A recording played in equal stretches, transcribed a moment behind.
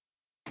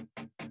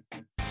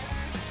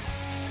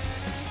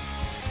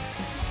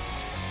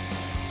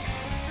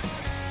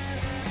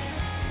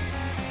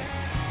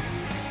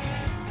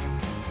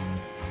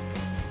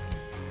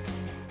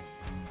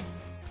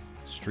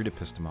street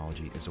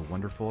epistemology is a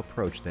wonderful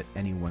approach that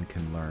anyone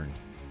can learn.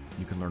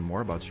 You can learn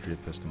more about street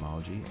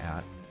epistemology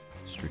at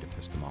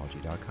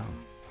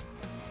streetepistemology.com.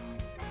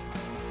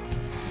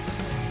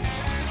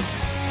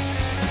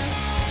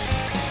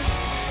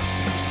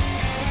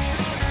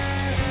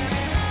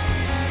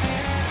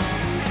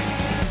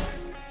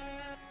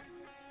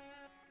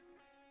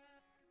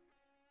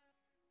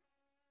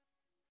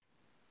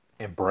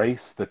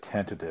 Embrace the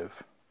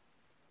Tentative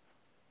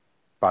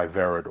by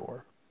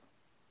Veridor.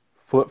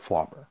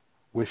 Flip-flopper,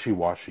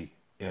 wishy-washy,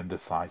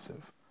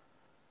 indecisive.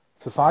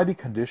 Society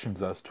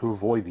conditions us to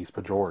avoid these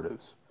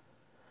pejoratives.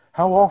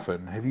 How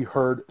often have you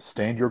heard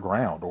stand your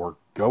ground, or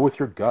go with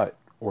your gut,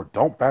 or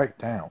don't back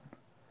down?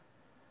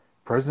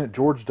 President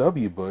George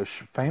W.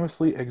 Bush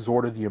famously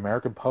exhorted the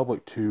American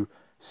public to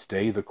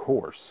stay the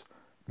course,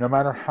 no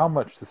matter how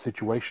much the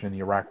situation in the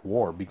Iraq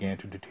War began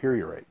to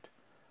deteriorate.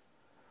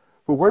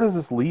 But where does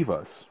this leave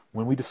us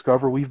when we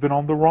discover we've been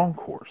on the wrong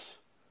course?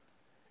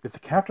 If the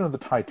captain of the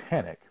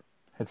Titanic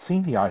had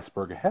seen the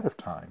iceberg ahead of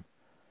time,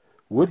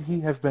 would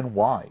he have been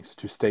wise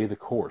to stay the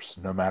course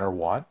no matter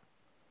what?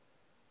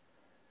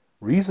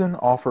 Reason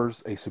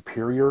offers a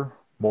superior,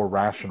 more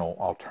rational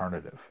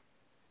alternative.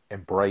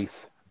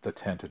 Embrace the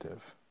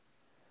tentative.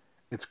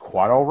 It's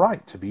quite all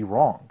right to be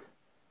wrong.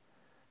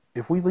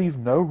 If we leave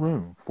no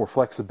room for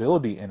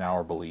flexibility in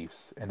our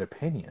beliefs and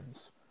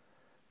opinions,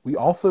 we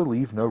also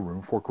leave no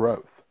room for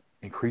growth,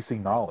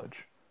 increasing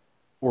knowledge,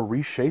 or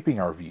reshaping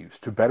our views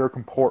to better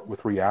comport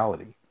with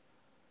reality.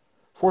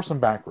 For some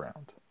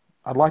background,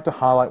 I'd like to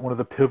highlight one of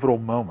the pivotal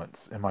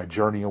moments in my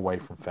journey away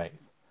from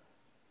faith.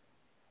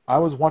 I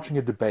was watching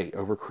a debate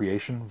over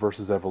creation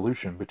versus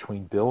evolution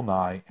between Bill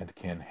Nye and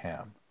Ken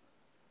Ham.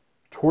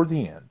 Toward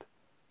the end,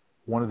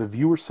 one of the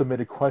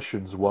viewer-submitted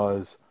questions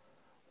was,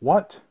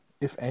 "What,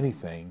 if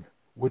anything,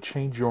 would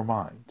change your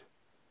mind?"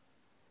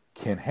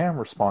 Ken Ham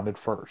responded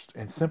first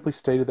and simply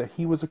stated that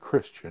he was a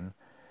Christian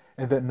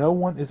and that no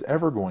one is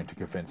ever going to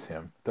convince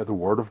him that the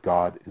Word of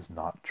God is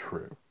not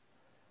true.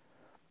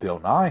 Bill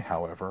Nye,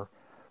 however,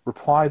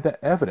 replied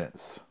that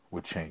evidence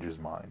would change his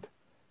mind,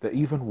 that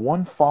even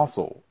one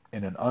fossil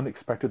in an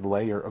unexpected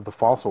layer of the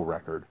fossil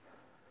record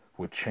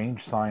would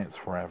change science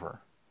forever.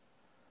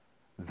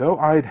 Though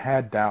I had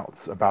had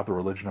doubts about the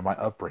religion of my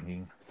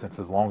upbringing since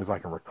as long as I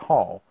can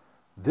recall,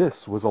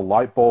 this was a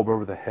light bulb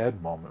over the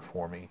head moment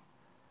for me,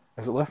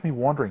 as it left me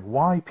wondering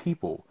why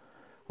people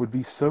would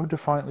be so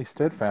defiantly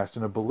steadfast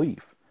in a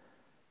belief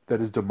that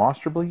is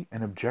demonstrably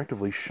and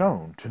objectively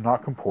shown to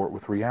not comport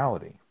with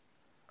reality.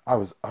 I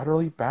was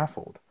utterly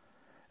baffled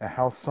at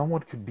how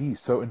someone could be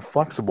so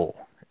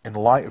inflexible in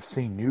light of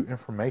seeing new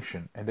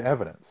information and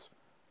evidence.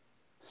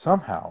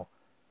 Somehow,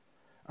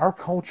 our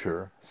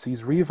culture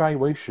sees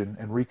reevaluation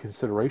and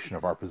reconsideration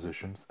of our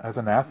positions as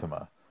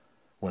anathema,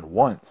 when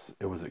once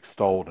it was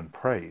extolled and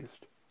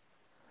praised.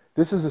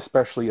 This is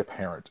especially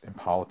apparent in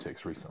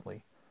politics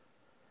recently.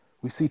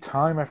 We see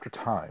time after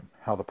time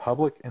how the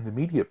public and the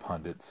media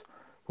pundits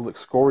will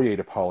excoriate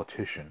a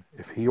politician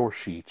if he or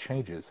she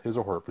changes his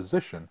or her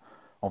position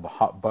on the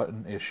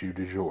hot-button issue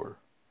du jour.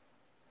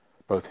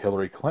 Both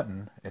Hillary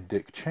Clinton and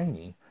Dick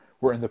Cheney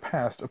were in the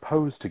past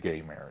opposed to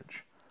gay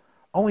marriage,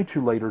 only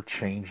to later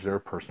change their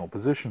personal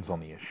positions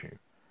on the issue.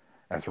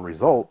 As a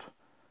result,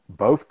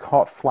 both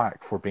caught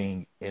flack for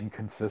being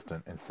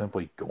inconsistent and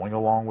simply going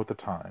along with the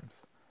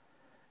times.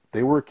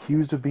 They were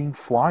accused of being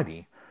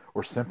flighty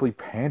or simply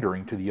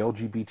pandering to the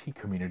LGBT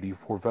community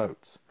for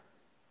votes.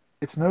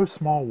 It's no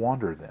small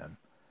wonder, then,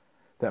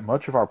 that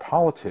much of our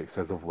politics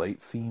as of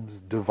late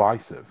seems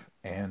divisive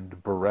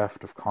and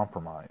bereft of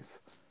compromise.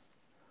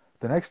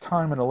 The next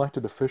time an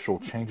elected official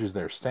changes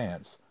their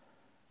stance,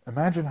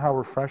 imagine how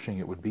refreshing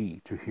it would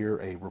be to hear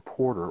a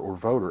reporter or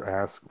voter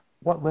ask,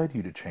 "What led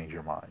you to change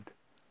your mind?"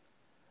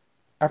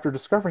 After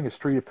discovering a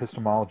Street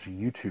Epistemology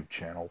YouTube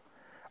channel,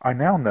 I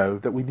now know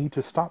that we need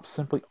to stop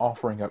simply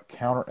offering up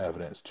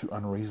counter-evidence to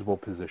unreasonable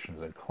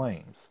positions and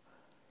claims.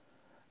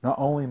 Not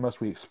only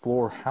must we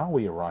explore how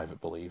we arrive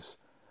at beliefs,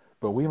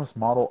 but we must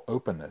model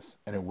openness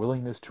and a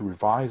willingness to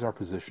revise our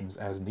positions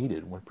as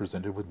needed when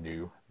presented with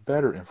new,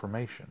 better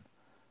information.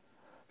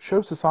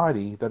 Show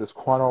society that it's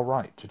quite all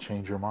right to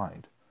change your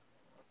mind.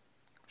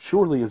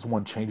 Surely as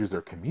one changes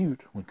their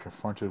commute when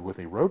confronted with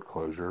a road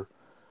closure,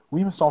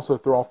 we must also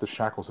throw off the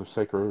shackles of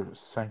sacred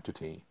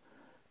sanctity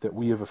that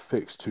we have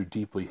affixed to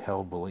deeply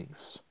held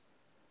beliefs.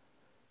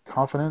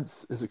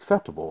 Confidence is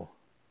acceptable.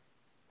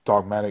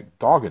 Dogmatic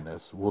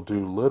doggedness will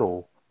do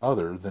little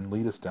other than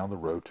lead us down the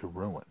road to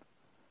ruin.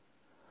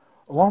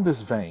 Along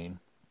this vein,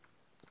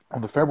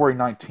 on the February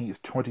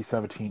 19th,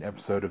 2017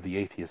 episode of The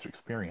Atheist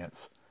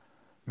Experience,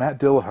 Matt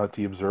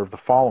Dillahunty observed the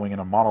following in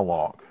a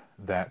monologue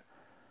that,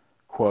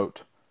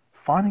 quote,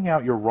 "Finding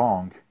out you're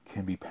wrong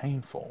can be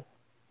painful.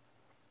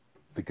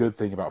 The good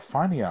thing about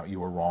finding out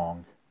you are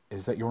wrong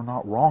is that you're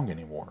not wrong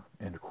anymore,"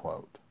 end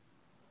quote.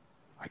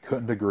 I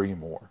couldn't agree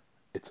more.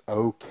 It's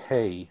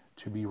okay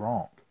to be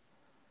wrong.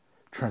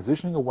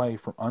 Transitioning away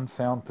from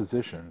unsound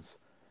positions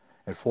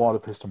and flawed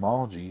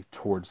epistemology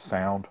towards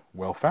sound,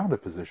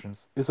 well-founded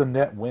positions is a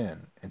net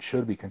win and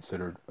should be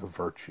considered a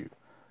virtue.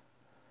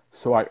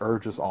 So I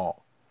urge us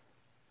all,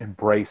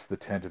 embrace the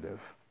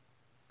tentative.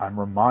 I'm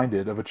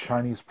reminded of a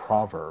Chinese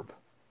proverb,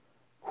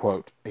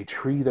 quote, a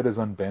tree that is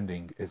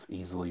unbending is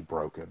easily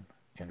broken,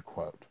 end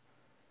quote.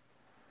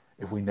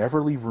 If we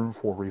never leave room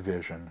for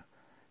revision,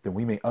 then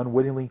we may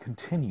unwittingly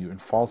continue in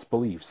false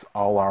beliefs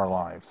all our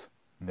lives,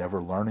 never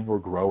learning or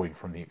growing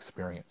from the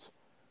experience.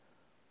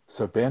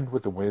 So bend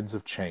with the winds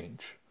of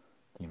change.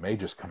 You may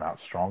just come out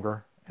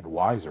stronger and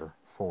wiser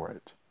for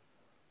it.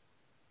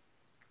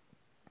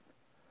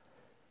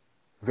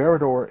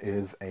 Veridor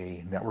is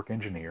a network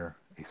engineer,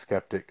 a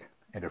skeptic,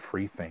 and a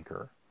free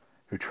thinker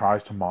who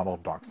tries to model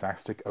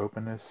doxastic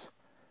openness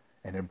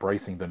and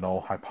embracing the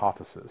null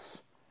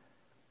hypothesis.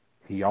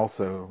 He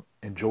also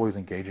enjoys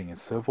engaging in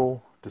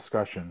civil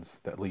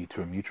discussions that lead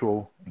to a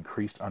mutual,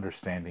 increased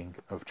understanding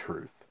of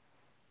truth.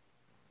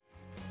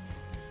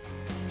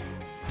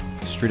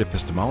 Street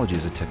epistemology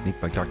is a technique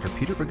by Dr.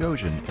 Peter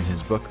Boghossian in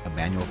his book A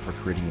Manual for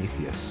Creating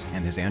Atheists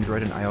and his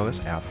Android and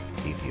iOS app,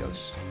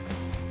 Atheos.